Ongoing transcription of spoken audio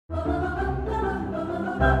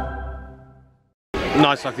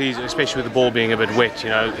nights like these, especially with the ball being a bit wet,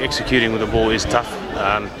 executing with the ball is tough.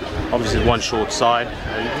 Obviously, one short side,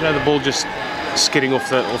 and the ball just skidding off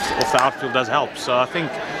the outfield does help. So I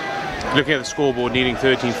think looking at the scoreboard, needing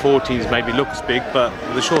 13, 14s maybe looks big, but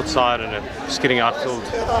the short side and a skidding outfield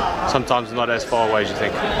sometimes not as far away as you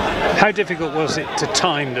think. How difficult was it to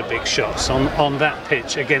time the big shots on that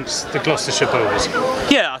pitch against the Gloucestershire bowlers?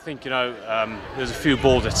 Yeah, I think there's a few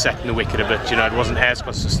balls that sat in the wicket a bit. It wasn't as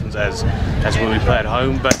consistent as when we played at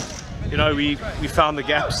home, but we found the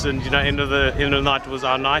gaps, and end of the night was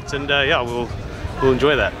our night, and we'll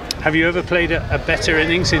enjoy that. Have you ever played a better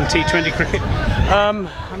innings in T20 cricket?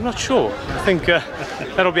 I'm not sure. I think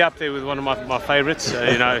that'll be up there with one of my favourites,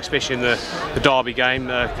 especially in the Derby game,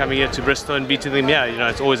 coming here to Bristol and beating them. Yeah,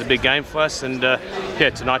 it's always a big game for us, and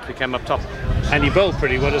tonight we came up top. And you bowled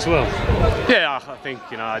pretty well as well. Yeah, I think,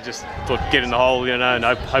 I just thought get in the hole, and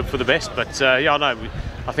hope for the best. But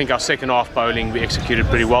I think our second half bowling we executed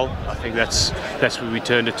pretty well. I think that's where we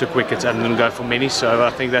turned it, took wickets and didn't go for many. So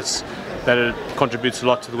I think that contributes a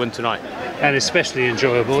lot to the win tonight. And especially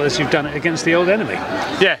enjoyable as you've done it against the old enemy.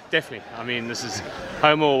 Yeah, definitely. I mean, this is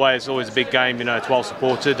home or away. It's always a big game. It's well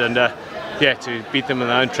supported, and to beat them on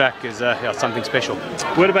their own track is something special.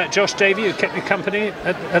 What about Josh Davey, who kept you company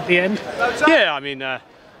at the end? Yeah, I mean, I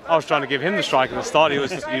was trying to give him the strike at the start. He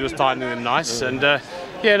was timing them nice, and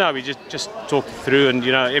we just talked it through, and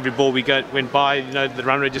every ball we went by, the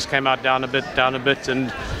run rate just came out down a bit,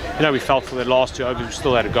 and we felt for the last 2 overs we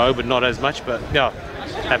still had to go, but not as much. But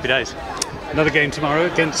happy days. Another game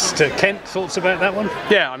tomorrow against Kent. Thoughts about that one?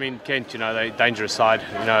 Yeah, I mean Kent, they're a dangerous side.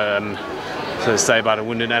 So they say about a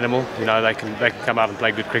wounded animal. They can come out and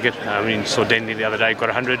play good cricket. I mean, saw Denley the other day, got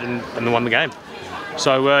 100 and won the game.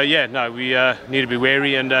 So we need to be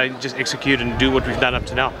wary and just execute and do what we've done up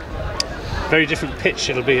to now. Very different pitch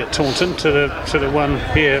it'll be at Taunton to the one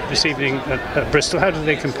here this evening at Bristol. How do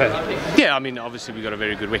they compare? Yeah, I mean, obviously we've got a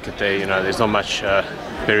very good wicket there. There's not much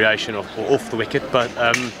variation off the wicket, but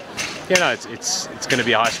it's going to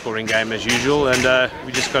be a high-scoring game as usual, and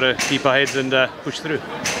we just got to keep our heads and push through.